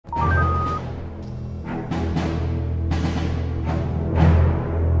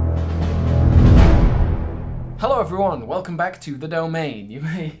Hello everyone, welcome back to The Domain. You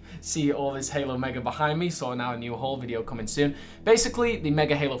may see all this Halo Mega behind me, so now a new haul video coming soon. Basically, the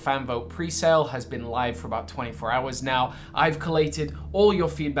Mega Halo fan vote pre-sale has been live for about 24 hours now. I've collated all your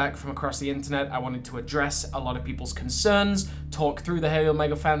feedback from across the internet. I wanted to address a lot of people's concerns, talk through the Halo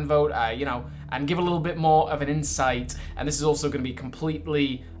Mega fan vote, and give a little bit more of an insight. And this is also going to be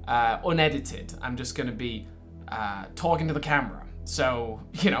completely unedited. I'm just going to be talking to the camera. So,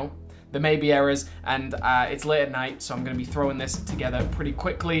 there may be errors, and it's late at night, so I'm going to be throwing this together pretty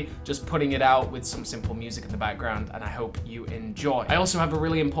quickly, just putting it out with some simple music in the background, and I hope you enjoy. I also have a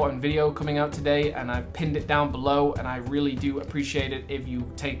really important video coming out today, and I've pinned it down below, and I really do appreciate it if you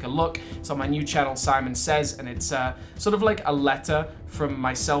take a look. It's on my new channel, Simon Says, and it's sort of like a letter from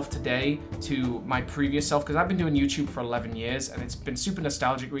myself today to my previous self, because I've been doing YouTube for 11 years, and it's been super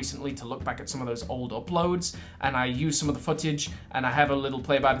nostalgic recently to look back at some of those old uploads, and I use some of the footage, and I have a little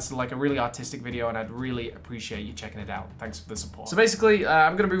play about it. It's like a really artistic video, and I'd really appreciate you checking it out. Thanks for the support. So basically,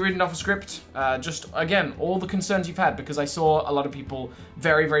 I'm going to be reading off a script, just, again, all the concerns you've had, because I saw a lot of people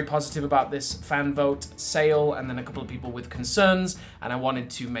very, very positive about this fan vote sale, and then a couple of people with concerns, and I wanted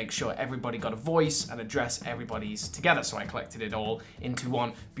to make sure everybody got a voice and address everybody's together, so I collected it all into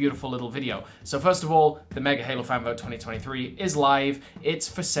one beautiful little video. So first of all, the Mega Halo Fan Vote 2023 is live. It's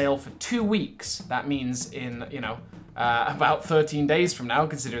for sale for 2 weeks. That means in, about 13 days from now,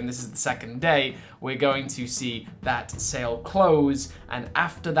 considering this is the second day, we're going to see that sale close, and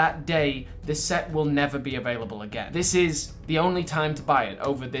after that day, this set will never be available again. This is the only time to buy it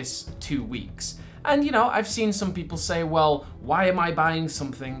over this 2 weeks. And I've seen some people say, well, why am I buying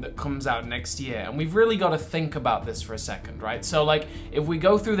something that comes out next year? And we've really got to think about this for a second, right? So like, if we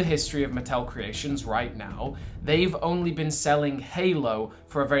go through the history of Mattel Creations right now, they've only been selling Halo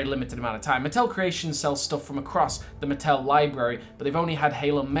for a very limited amount of time. Mattel Creations sells stuff from across the Mattel library, but they've only had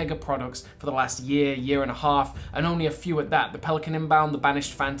Halo Mega products for the last year and a half, and only a few at that. The Pelican Inbound, the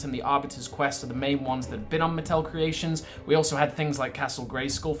Banished Phantom, the Arbiter's Quest are the main ones that have been on Mattel Creations. We also had things like Castle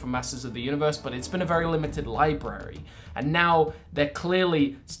Grayskull from Masters of the Universe, but it's been a very limited library. And now they're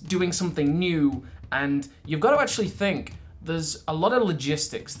clearly doing something new, and you've got to actually think, there's a lot of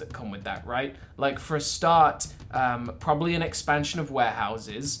logistics that come with that, right? Like, for a start, probably an expansion of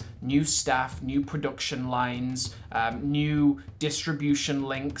warehouses, new staff, new production lines, new distribution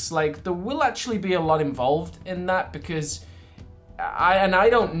links. Like, there will actually be a lot involved in that, because I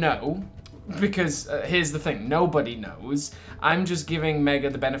don't know, because here's the thing, nobody knows. I'm just giving Mega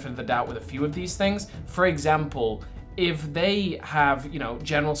the benefit of the doubt with a few of these things. For example, if they have,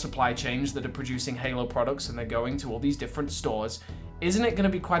 general supply chains that are producing Halo products and they're going to all these different stores, isn't it going to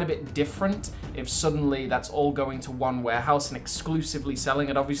be quite a bit different if suddenly that's all going to one warehouse and exclusively selling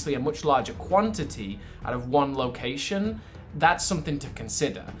at obviously a much larger quantity out of one location? That's something to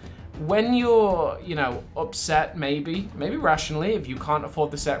consider. When you're, upset, maybe rationally, if you can't afford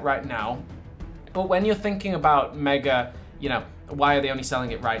the set right now, but when you're thinking about Mega, why are they only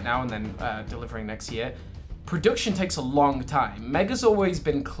selling it right now and then delivering next year? Production takes a long time. Mega's always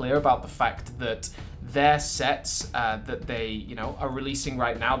been clear about the fact that their sets that they, are releasing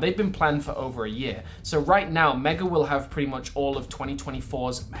right now, they've been planned for over a year. So right now, Mega will have pretty much all of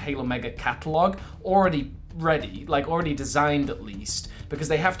 2024's Halo Mega catalog already ready, like already designed at least, because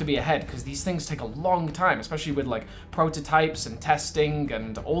they have to be ahead, because these things take a long time, especially with like prototypes and testing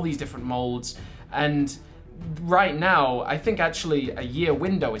and all these different molds. And right now, I think actually a year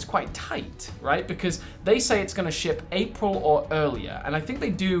window is quite tight, right? Because they say it's going to ship April or earlier, and I think they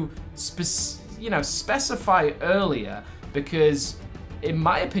do specify earlier, because in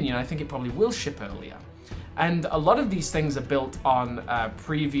my opinion, I think it probably will ship earlier. And a lot of these things are built on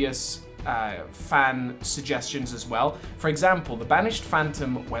previous fan suggestions as well. For example, the Banished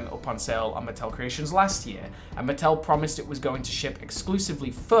Phantom went up on sale on Mattel Creations last year, and Mattel promised it was going to ship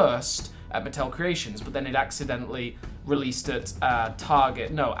exclusively first at Mattel Creations, but then it accidentally released at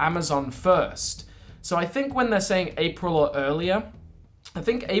Amazon first. So I think when they're saying April or earlier, I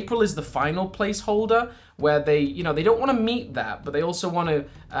think April is the final placeholder, where they, they don't want to meet that, but they also want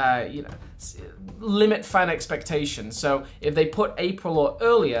to, limit fan expectations. So if they put April or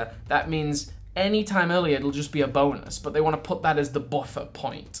earlier, that means any time earlier, it'll just be a bonus, but they want to put that as the buffer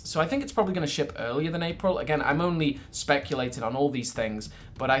point. So I think it's probably going to ship earlier than April. Again, I'm only speculating on all these things,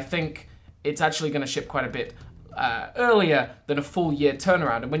 but I think it's actually going to ship quite a bit earlier than a full year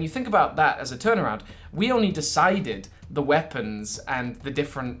turnaround. And when you think about that as a turnaround, we only decided the weapons and the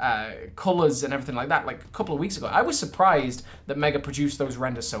different colors and everything like that like a couple of weeks ago. I was surprised that Mega produced those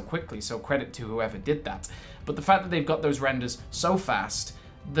renders so quickly, so credit to whoever did that. But the fact that they've got those renders so fast,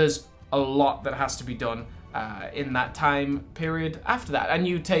 there's a lot that has to be done in that time period after that. And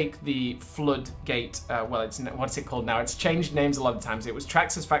you take the Floodgate, well, what's it called now? It's changed names a lot of times. It was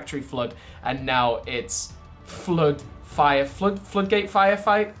Traxxas Factory Flood, and now it's Floodgate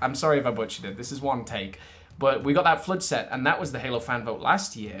Firefight. I'm sorry if I butchered it. This is one take. But we got that Flood set, and that was the Halo fan vote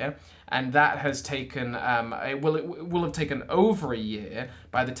last year, and that has taken, it will have taken over a year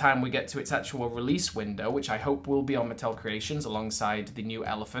by the time we get to its actual release window, which I hope will be on Mattel Creations alongside the new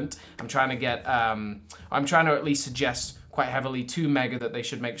Elephant. I'm trying to get, I'm trying to at least suggest quite heavily to Mega that they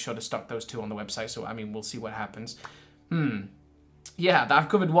should make sure to stock those two on the website, so, I mean, we'll see what happens. Yeah, I've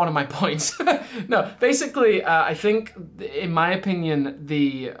covered one of my points. No, basically, I think, in my opinion,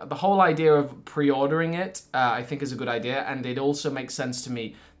 the whole idea of pre-ordering it, I think is a good idea, and it also makes sense to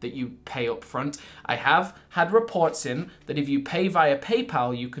me that you pay up front. I have had reports in that if you pay via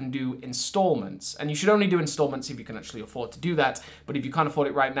PayPal, you can do installments, and you should only do installments if you can actually afford to do that, but if you can't afford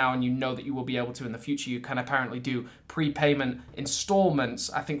it right now and you know that you will be able to in the future, you can apparently do prepayment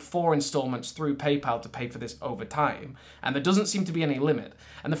installments, I think 4 installments through PayPal to pay for this over time, and there doesn't seem to be any limit.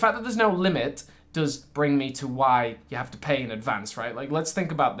 And the fact that there's no limit does bring me to why you have to pay in advance, right? Like, let's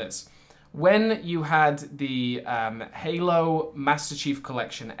think about this. When you had the Halo Master Chief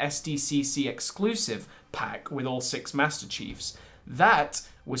Collection SDCC exclusive pack with all 6 Master Chiefs, that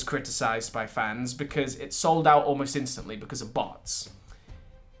was criticized by fans because it sold out almost instantly because of bots.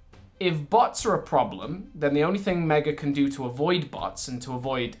 If bots are a problem, then the only thing Mega can do to avoid bots, and to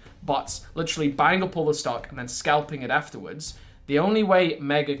avoid bots literally buying up all the stock and then scalping it afterwards, the only way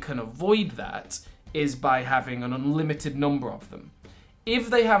Mega can avoid that is by having an unlimited number of them.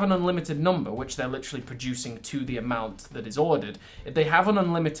 If they have an unlimited number, which they're literally producing to the amount that is ordered, if they have an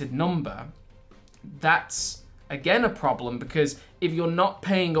unlimited number, that's, again, a problem, because if you're not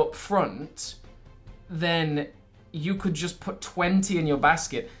paying up front, then you could just put 20 in your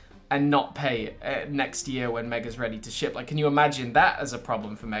basket and not pay next year when Mega's ready to ship. Like, can you imagine that as a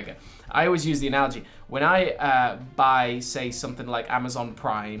problem for Mega? I always use the analogy. When I buy, say, something like Amazon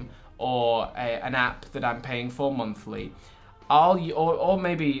Prime or an app that I'm paying for monthly, or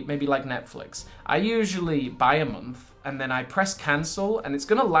maybe like Netflix, I usually buy a month and then I press cancel, and it's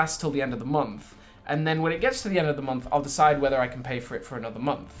gonna last till the end of the month. And then when it gets to the end of the month, I'll decide whether I can pay for it for another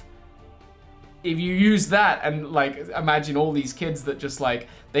month. If you use that, and like, imagine all these kids that just like,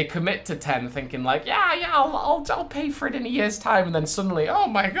 they commit to 10 thinking like, yeah, I'll pay for it in a year's time, and then suddenly, oh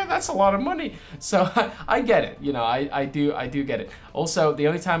my god, that's a lot of money. So I get it, you know, I do get it. Also, the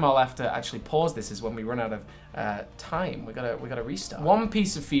only time I'll have to actually pause this is when we run out of time. We gotta restart. One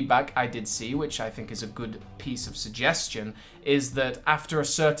piece of feedback I did see, which I think is a good piece of suggestion, is that after a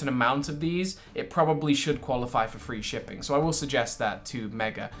certain amount of these, it probably should qualify for free shipping. So I will suggest that to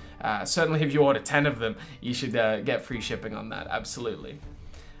Mega. Certainly if you order 10 of them, you should get free shipping on that, absolutely.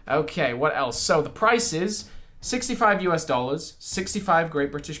 Okay, what else? So the price is $65 US, 65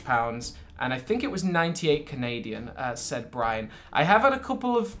 Great British pounds, and I think it was 98 Canadian, said Brian. I have had a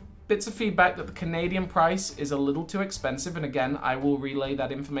couple of bits of feedback that the Canadian price is a little too expensive, and again, I will relay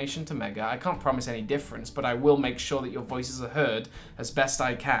that information to Mega. I can't promise any difference, but I will make sure that your voices are heard as best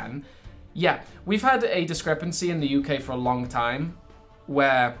I can. Yeah, we've had a discrepancy in the UK for a long time,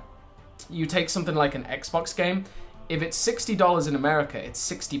 where you take something like an Xbox game, if it's $60 in America, it's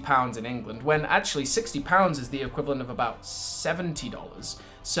 £60 in England, when actually £60 is the equivalent of about $70.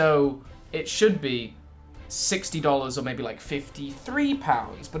 So it should be $60 or maybe like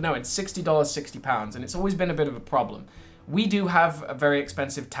 £53, but no, it's $60, £60, and it's always been a bit of a problem. We do have a very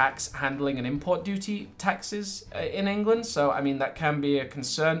expensive tax handling and import duty taxes in England, so I mean that can be a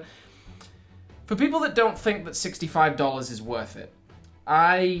concern. For people that don't think that $65 is worth it,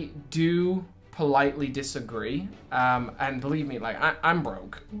 I do politely disagree, and believe me, like, I'm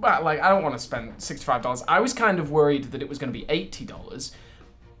broke, but like, I don't want to spend $65. I was kind of worried that it was going to be $80,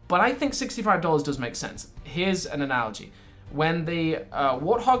 but I think $65 does make sense. Here's an analogy. When the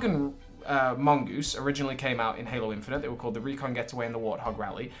Warthog and Mongoose originally came out in Halo Infinite, they were called the Recon Getaway and the Warthog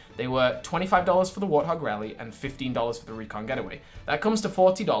Rally. They were $25 for the Warthog Rally and $15 for the Recon Getaway. That comes to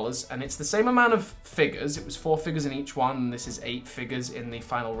 $40, and it's the same amount of figures. It was 4 figures in each one, and this is 8 figures in the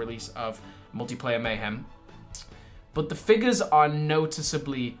final release of Multiplayer Mayhem. But the figures are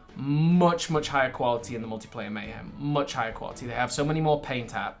noticeably much higher quality in the Multiplayer Mayhem. Much higher quality. They have so many more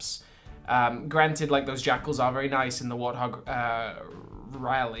paint apps. Granted, like, those jackals are very nice in the Warthog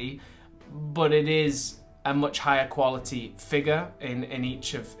Rally, but it is a much higher quality figure in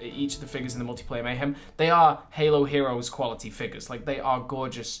each of the figures in the Multiplayer Mayhem. They are Halo Heroes quality figures. Like, they are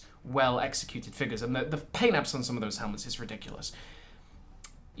gorgeous, well executed figures, and the paint apps on some of those helmets is ridiculous.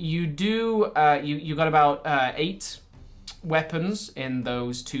 You do, you got about 8 weapons in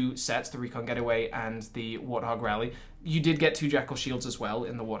those two sets, the Recon Getaway and the Warthog Rally. You did get 2 Jackal shields as well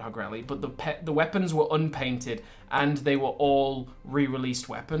in the Warthog Rally, but the weapons were unpainted and they were all re-released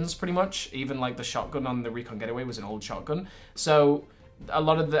weapons pretty much. Even like the shotgun on the Recon Getaway was an old shotgun. So a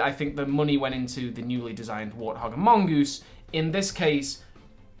lot of I think the money went into the newly designed Warthog and Mongoose. In this case,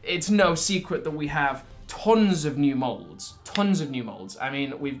 it's no secret that we have tons of new molds. Tons of new molds. I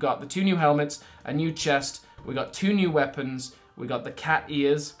mean, we've got the 2 new helmets, a new chest, we got 2 new weapons, we got the cat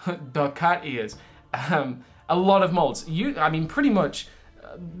ears, the cat ears. A lot of molds. I mean, pretty much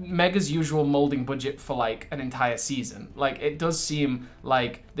Mega's usual molding budget for like an entire season. Like, it does seem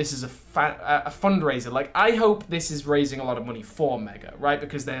like this is a fundraiser. Like, I hope this is raising a lot of money for Mega, right?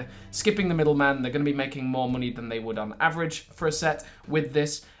 Because they're skipping the middleman. They're going to be making more money than they would on average for a set with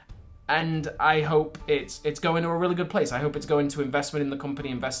this. And I hope it's going to a really good place. I hope it's going to investment in the company,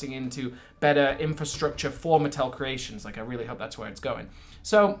 investing into better infrastructure for Mattel Creations. Like, I really hope that's where it's going.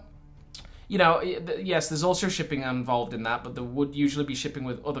 So, you know, yes, there's also shipping involved in that, but there would usually be shipping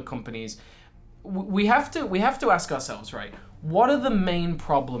with other companies. We have to ask ourselves, right, what are the main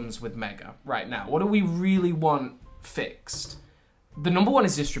problems with Mega right now? What do we really want fixed? The number one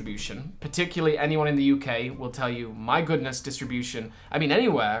is distribution. Particularly anyone in the UK will tell you, my goodness, distribution. I mean,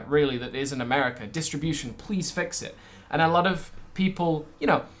 anywhere really that is in America, distribution, please fix it. And a lot of people, you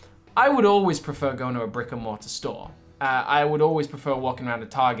know, I would always prefer going to a brick and mortar store. I would always prefer walking around a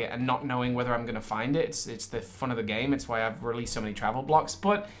Target and not knowing whether I'm going to find it. It's the fun of the game. It's why I've released so many travel blocks.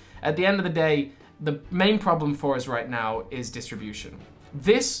 But at the end of the day, the main problem for us right now is distribution.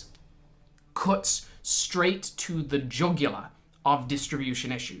 This cuts straight to the jugular of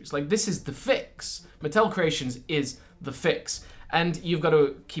distribution issues. Like, this is the fix. Mattel Creations is the fix. And you've got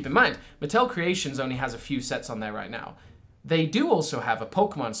to keep in mind, Mattel Creations only has a few sets on there right now. They do also have a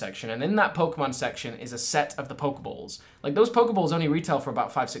Pokemon section, and in that Pokemon section is a set of the Pokeballs. Like, those Pokeballs only retail for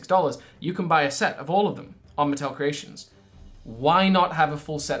about $5, $6. You can buy a set of all of them on Mattel Creations. Why not have a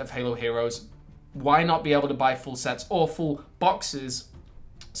full set of Halo Heroes? Why not be able to buy full sets or full boxes,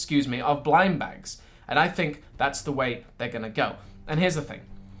 excuse me, of blind bags? And I think that's the way they're gonna go. And here's the thing.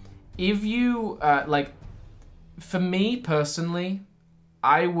 If you, like, for me personally,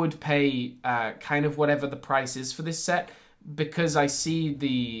 I would pay kind of whatever the price is for this set, because I see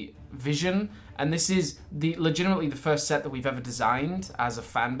the vision, and this is legitimately the first set that we've ever designed as a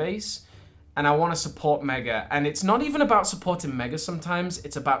fan base, and I want to support Mega. And it's not even about supporting Mega sometimes,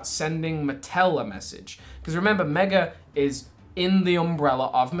 it's about sending Mattel a message. Because remember, Mega is in the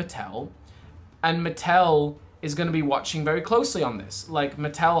umbrella of Mattel, and Mattel is going to be watching very closely on this. Like,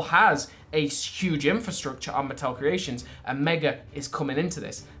 Mattel has a huge infrastructure on Mattel Creations, and Mega is coming into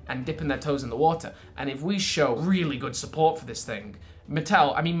this and dipping their toes in the water. And if we show really good support for this thing,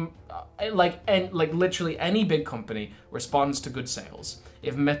 Mattel, I mean, like literally any big company responds to good sales.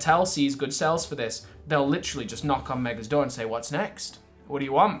 If Mattel sees good sales for this, they'll literally just knock on Mega's door and say, what's next? What do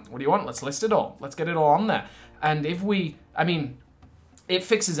you want? What do you want? Let's list it all. Let's get it all on there. And if we, I mean, it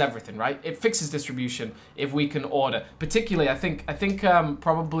fixes everything, right? It fixes distribution if we can order. Particularly, I think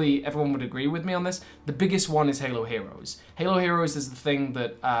probably everyone would agree with me on this. The biggest one is Halo Heroes. Halo Heroes is the thing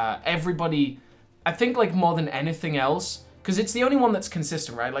that everybody, I think, like, more than anything else, because it's the only one that's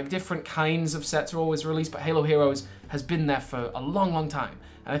consistent, right? Like, different kinds of sets are always released, but Halo Heroes has been there for a long, long time.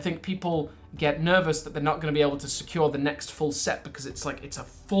 And I think people get nervous that they're not going to be able to secure the next full set because it's like, it's a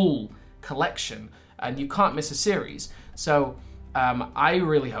full collection and you can't miss a series. So I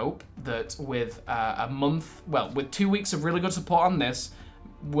really hope that with with 2 weeks of really good support on this,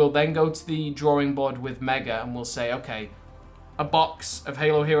 we'll then go to the drawing board with Mega and we'll say, okay, a box of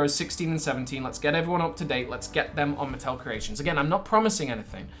Halo Heroes 16 and 17, let's get everyone up to date, let's get them on Mattel Creations. Again, I'm not promising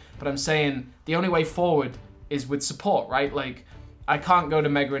anything, but I'm saying the only way forward is with support, right? Like, I can't go to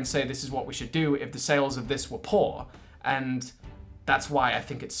Mega and say this is what we should do if the sales of this were poor, and that's why I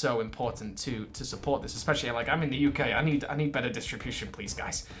think it's so important to support this, especially, like, I'm in the UK. I need better distribution, please,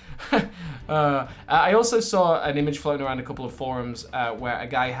 guys. I also saw an image floating around a couple of forums where a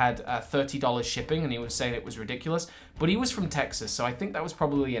guy had $30 shipping, and he was saying it was ridiculous, but he was from Texas, so I think that was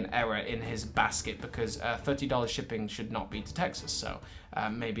probably an error in his basket, because $30 shipping should not be to Texas, so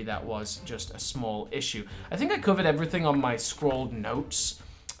maybe that was just a small issue. I think I covered everything on my scrolled notes.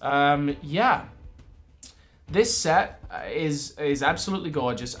 Yeah. This set is absolutely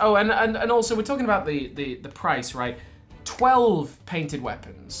gorgeous. Oh, and also we're talking about the price, right? 12 painted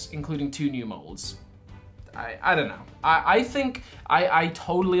weapons, including 2 new molds. I don't know. I think I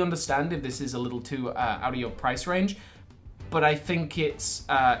totally understand if this is a little too out of your price range, but I think it's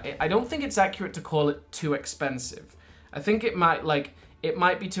I don't think it's accurate to call it too expensive. I think it might, like, it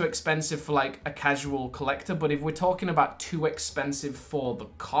might be too expensive for like a casual collector, but if we're talking about too expensive for the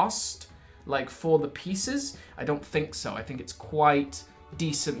cost, like for the pieces, I don't think so. I think it's quite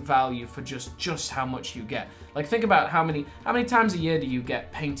decent value for just how much you get. Like, think about how many times a year do you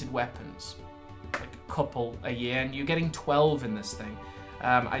get painted weapons? Like a couple a year, and you're getting 12 in this thing.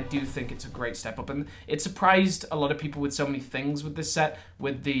 I do think it's a great step up, and it surprised a lot of people with so many things with this set,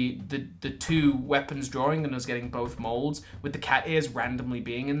 with the 2 weapons drawing and us getting both molds, with the cat ears randomly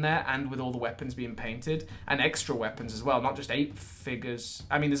being in there, and with all the weapons being painted, and extra weapons as well, not just 8 figures.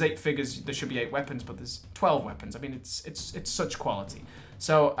 I mean, there's 8 figures, there should be 8 weapons, but there's 12 weapons. I mean, it's such quality.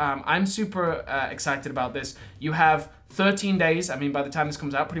 So I'm super excited about this. You have 13 days, I mean, by the time this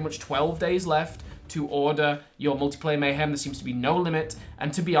comes out, pretty much 12 days left to order your Multiplayer Mayhem. There seems to be no limit.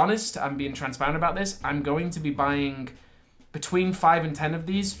 And to be honest, I'm being transparent about this, I'm going to be buying between 5 and 10 of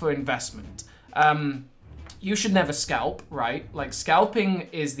these for investment. You should never scalp, right? Like, scalping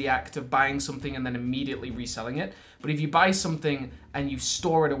is the act of buying something and then immediately reselling it. But if you buy something and you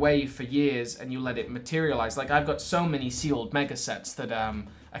store it away for years and you let it materialize, like I've got so many sealed mega sets that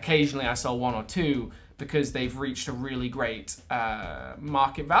occasionally I sell 1 or 2 because they've reached a really great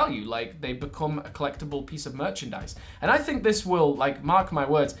market value. Like, they become a collectible piece of merchandise. And I think this will, like, mark my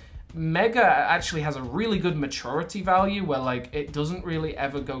words, Mega actually has a really good maturity value where, like, it doesn't really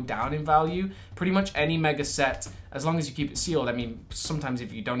ever go down in value. Pretty much any Mega set, as long as you keep it sealed, I mean, sometimes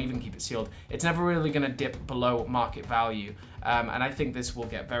if you don't even keep it sealed, it's never really going to dip below market value. And I think this will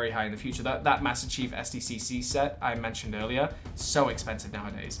get very high in the future. That Master Chief SDCC set I mentioned earlier, so expensive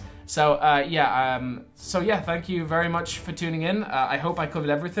nowadays. So yeah, thank you very much for tuning in. I hope I covered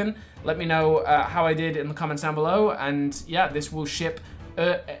everything. Let me know how I did in the comments down below. And yeah, this will ship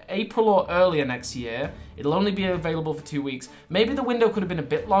April or earlier next year. It'll only be available for 2 weeks. Maybe the window could have been a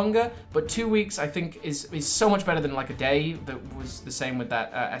bit longer, but 2 weeks I think is so much better than like a day that was the same with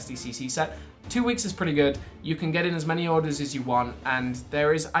that SDCC set. 2 weeks is pretty good. You can get in as many orders as you want, and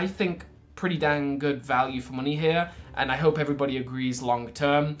there is, I think, pretty dang good value for money here, and I hope everybody agrees long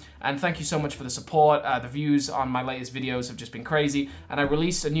term. And thank you so much for the support. The views on my latest videos have just been crazy, and I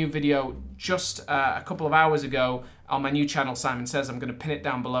released a new video just a couple of hours ago on my new channel, Simon Says. I'm going to pin it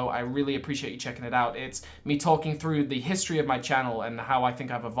down below. I really appreciate you checking it out. It's me talking through the history of my channel and how I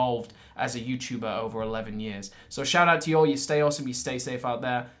think I've evolved as a YouTuber over 11 years. So shout out to you all. You stay awesome. You stay safe out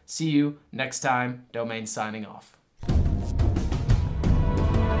there. See you next time. Domain signing off.